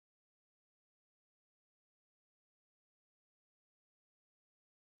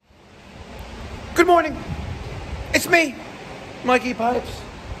Good morning. It's me, Mikey Pipes,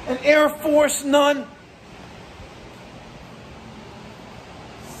 an Air Force nun.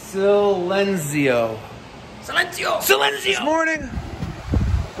 Silenzio. This morning,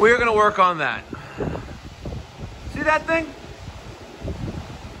 we are going to work on that. See that thing?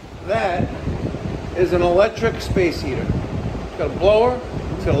 That is an electric space heater. It's got a blower,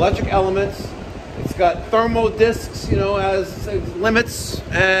 it's got electric elements, it's got thermo discs, you know, as limits,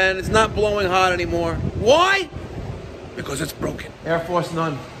 and it's not blowing hot anymore. Why? Because it's broken. Air Force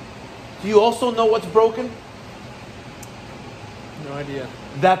None. Do you also know what's broken? No idea.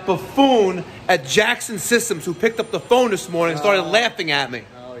 That buffoon at Jackson Systems who picked up the phone this morning and started laughing at me.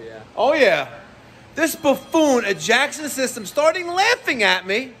 Oh, yeah. Oh, yeah. This buffoon at Jackson Systems started laughing at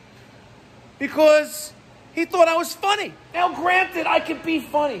me because he thought I was funny. Now, granted, I can be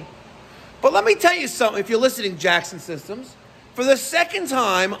funny. But let me tell you something, if you're listening, Jackson Systems. For the second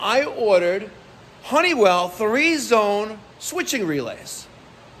time, I ordered Honeywell 3-zone switching relays.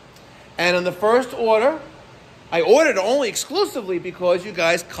 And in the first order, I ordered only exclusively because you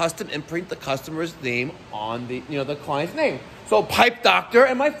guys custom imprint the customer's name on the, the client's name. So Pipe Doctor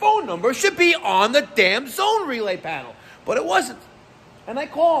and my phone number should be on the damn zone relay panel. But it wasn't. And I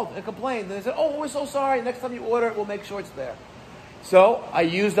called and complained. And they said, oh, we're so sorry. Next time you order it, we'll make sure it's there. So I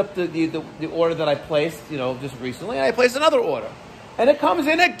used up the order that I placed, just recently, and I placed another order. And it comes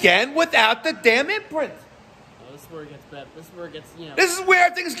in again without the damn imprint. Oh, this is where it gets better. This is where it gets, This is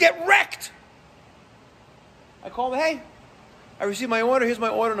where things get wrecked. I call him, hey, I received my order. Here's my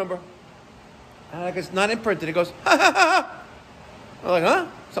order number. And like, it's not imprinted. He goes, ha, ha, ha, ha. I'm like, huh?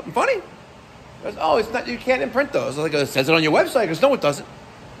 Something funny? He goes, oh, it's not, you can't imprint those. I was like, it says it on your website. He goes, no, it doesn't.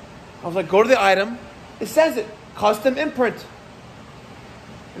 I was like, go to the item. It says it, custom imprint.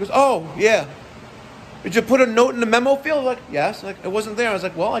 He goes, oh, yeah. Did you put a note in the memo field? I'm like, yes. Like, it wasn't there. I was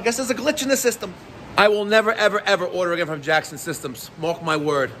like, well, I guess there's a glitch in the system. I will never, ever, ever order again from Jackson Systems. Mark my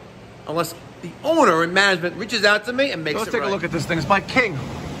word. Unless the owner and management reaches out to me and makes it right. Let's take a look at this thing. It's by King.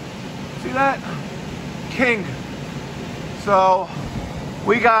 See that? King. So,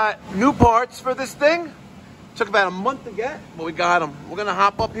 we got new parts for this thing. Took about a month to get, but we got them. We're going to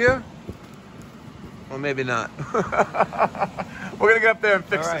hop up here. Or maybe not. We're going to get up there and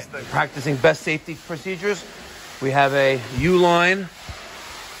fix this thing. Practicing best safety procedures. We have a U-line.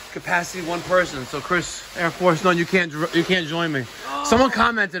 Capacity one person. So Chris, Air Force None, you can't join me. Oh. Someone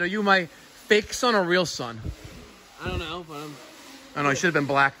commented, are you my fake son or real son? I don't know, but I know, he should have been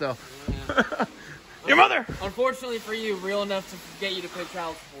black though. Yeah. Your mother! Unfortunately for you, real enough to get you to pay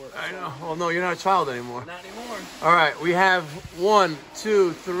child support. I know. Well, no, you're not a child anymore. Not anymore. All right, we have 4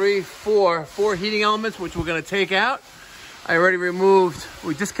 heating elements, which we're going to take out. I already removed,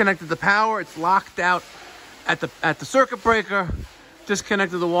 we disconnected the power. It's locked out at the circuit breaker.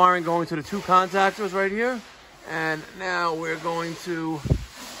 Disconnected the wiring going to the 2 contactors right here. And now we're going to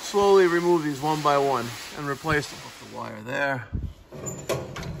slowly remove these one by one and replace them with the wire there.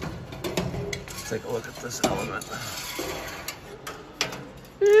 Let's take a look at this element.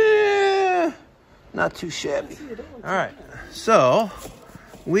 Yeah, not too shabby. All right, so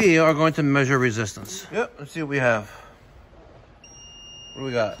we are going to measure resistance. Yep, let's see what we have. What do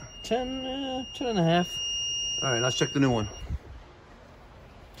we got? 10 and a half. All right, let's check the new one.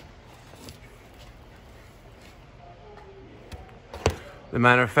 The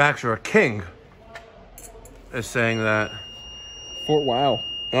manufacturer, King, is saying that. Wow.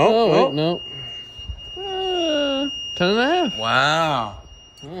 Oh, wait, no. 10 and a half. Wow.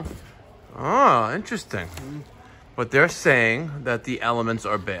 Oh, interesting. But they're saying that the elements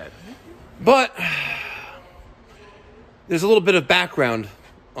are bad. But there's a little bit of background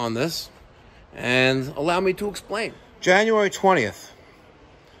on this, and allow me to explain. January 20th,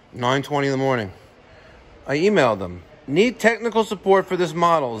 9:20 in the morning. I emailed them. Need technical support for this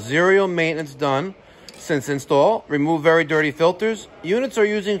model. Zero maintenance done since install. Remove very dirty filters. Units are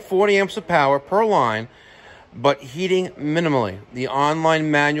using 40 amps of power per line, but heating minimally. The online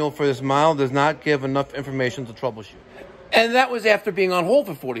manual for this model does not give enough information to troubleshoot. And that was after being on hold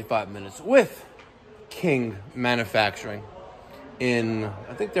for 45 minutes with King Manufacturing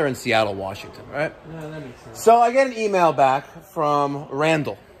I think they're in Seattle, Washington, right? Yeah, that makes sense. So I get an email back from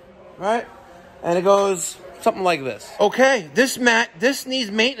Randall, right? And it goes something like this. Okay, this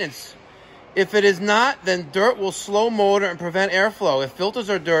needs maintenance. If it is not, then dirt will slow motor and prevent airflow if filters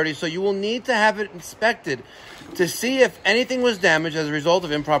are dirty, so you will need to have it inspected to see if anything was damaged as a result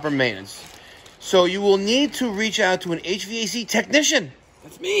of improper maintenance. So you will need to reach out to an HVAC technician.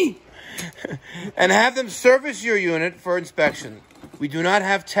 That's me. And have them service your unit for inspection. We do not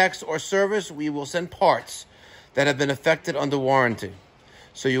have techs or service. We will send parts that have been affected under warranty.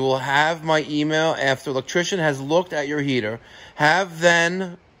 So you will have my email after electrician has looked at your heater. Have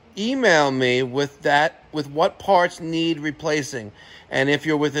then email me with what parts need replacing. And if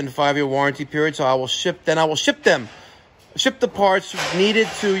you're within 5-year warranty period, so I will ship them. Ship the parts needed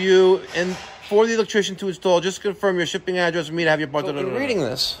to you and for the electrician to install. Just confirm your shipping address for me to have your parts. So in reading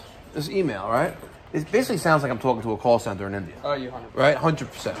this email, right? It basically sounds like I'm talking to a call center in India. Oh, you 100%. Right?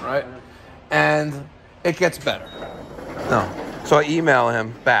 100%, right? And it gets better. No. So I email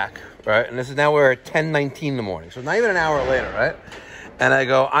him back, right? And this is now we're at 10:19 in the morning. So not even an hour later, right? And I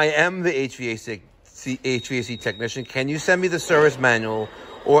go, I am the HVAC technician. Can you send me the service manual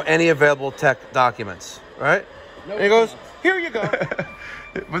or any available tech documents, right? Nope. And he goes, here you go.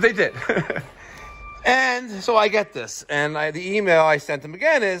 But they did. And so I get this. And the email I sent him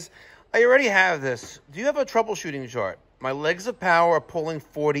again is, I already have this. Do you have a troubleshooting chart? My legs of power are pulling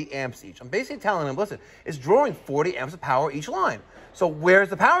 40 amps each. I'm basically telling him, listen, it's drawing 40 amps of power each line. So where's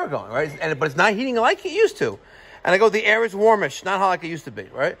the power going, right? But it's not heating like it used to. And I go, the air is warmish, not hot like it used to be,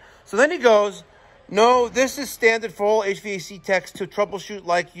 right? So then he goes, no, this is standard for all HVAC techs to troubleshoot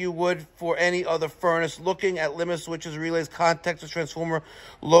like you would for any other furnace, looking at limit switches, relays, contactors, transformer,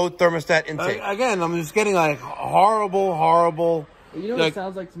 load thermostat intake. Again, I'm just getting like horrible. You know what it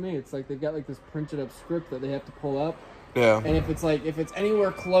sounds like to me? It's like they've got like this printed up script that they have to pull up. Yeah. And if it's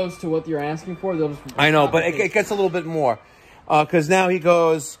anywhere close to what you're asking for, they'll just... I know, but it gets a little bit more. Because now he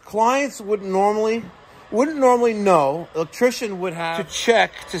goes, clients wouldn't normally know. Electrician would have to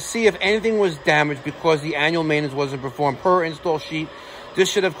check to see if anything was damaged because the annual maintenance wasn't performed per install sheet.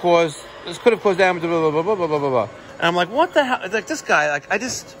 This could have caused damage, blah, blah, blah, blah, blah, blah. And I'm like, what the hell? It's like this guy,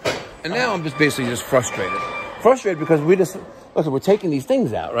 and now I'm just basically just frustrated. Frustrated because we're taking these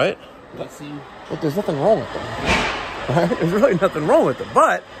things out, right? But there's nothing wrong with them. Right? There's really nothing wrong with them.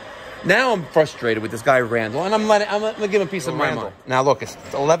 But now I'm frustrated with this guy, Randall, and I'm going to give him a piece of my mind. Now, look, it's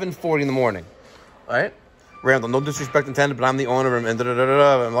 11:40 in the morning, right? Randall, no disrespect intended, but I'm the owner and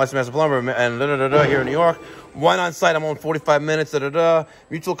I'm licensed master plumber and here in New York. One on site, I'm on 45 minutes,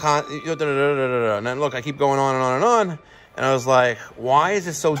 mutual and then look, I keep going on and on and on. And I was like, why is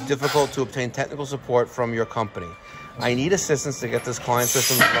it so difficult to obtain technical support from your company? I need assistance to get this client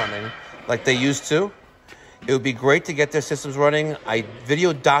systems running like they used to. It would be great to get their systems running. I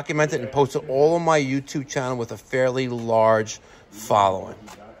video documented and posted all on my YouTube channel with a fairly large following.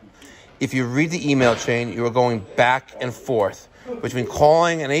 If you read the email chain, you are going back and forth between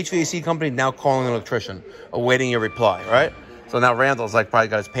calling an HVAC company, now calling an electrician, awaiting your reply, right? So now Randall's like probably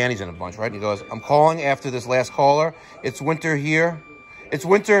got his panties in a bunch, right? And he goes, I'm calling after this last caller. It's winter here. It's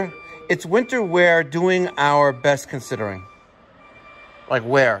winter where doing our best considering. Like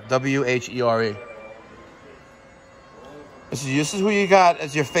where? W-H-E-R-E. This is who you got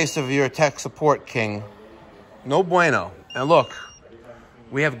as your face of your tech support king. No bueno. And look,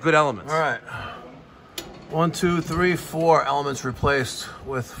 we have good elements. All right. 1, 2, 3, 4 elements replaced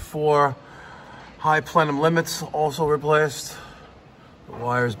with 4 high plenum limits also replaced. The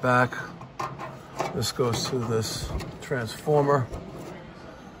wire's back. This goes to this transformer.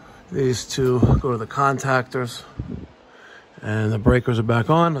 These two go to the contactors. And the breakers are back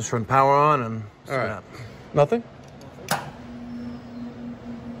on. Let's turn power on and see what happens. Nothing? How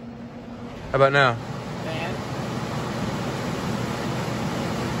about now? Man.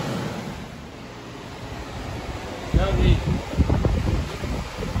 No leak.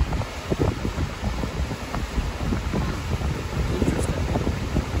 Interesting.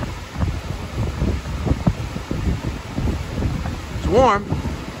 It's warm.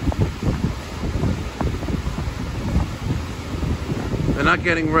 They're not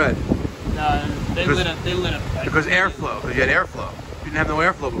getting red. No, they lit up. Because airflow. Because you had airflow. You didn't have no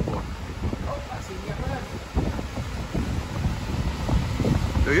airflow before.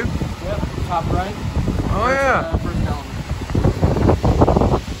 Do you? Yep, top right. Oh, yeah. First element.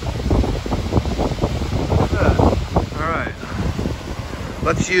 All right.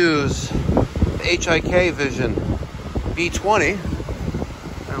 Let's use the HIK Vision B20.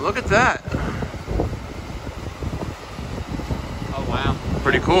 And look at that. Oh, wow.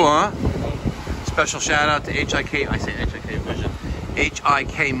 Pretty cool, huh? Special shout out to HIK. I say HIK Vision.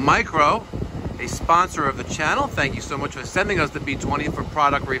 HIK Micro, a sponsor of the channel. Thank you so much for sending us the B20 for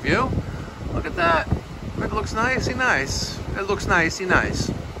product review. Look at that. It looks nicey nice. It looks nicey nice.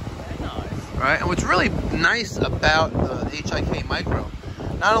 Very nice. Right? And what's really nice about the HIK Micro,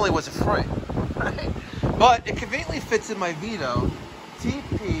 not only was it free, right? But it conveniently fits in my Veto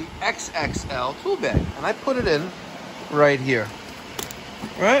TP XXL tool bag. And I put it in right here.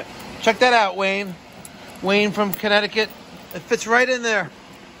 Right? Check that out, Wayne. Wayne from Connecticut. It fits right in there.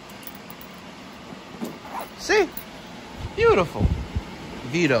 See? Beautiful.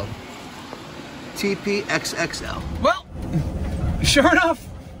 Veto. TPXXL. Well, sure enough,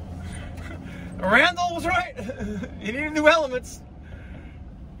 Randall was right. You needed new elements.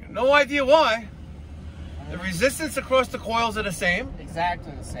 No idea why. The resistance across the coils are the same.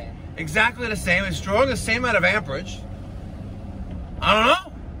 Exactly the same. Exactly the same. It's drawing the same amount of amperage. I don't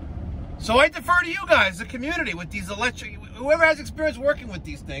know. So I defer to you guys, the community, with these electric, whoever has experience working with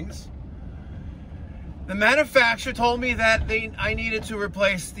these things. The manufacturer told me that I needed to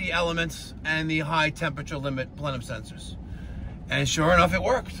replace the elements and the high temperature limit plenum sensors. And sure enough, it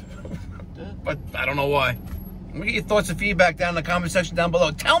worked. But I don't know why. Let me get your thoughts and feedback down in the comment section down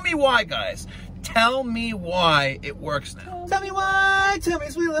below. Tell me why, guys. Tell me why it works now. Tell me why. Tell me,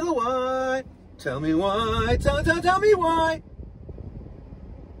 sweet little why. Tell me why. Tell me why.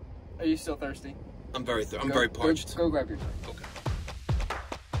 Are you still thirsty? I'm very parched. Go grab your drink. Okay.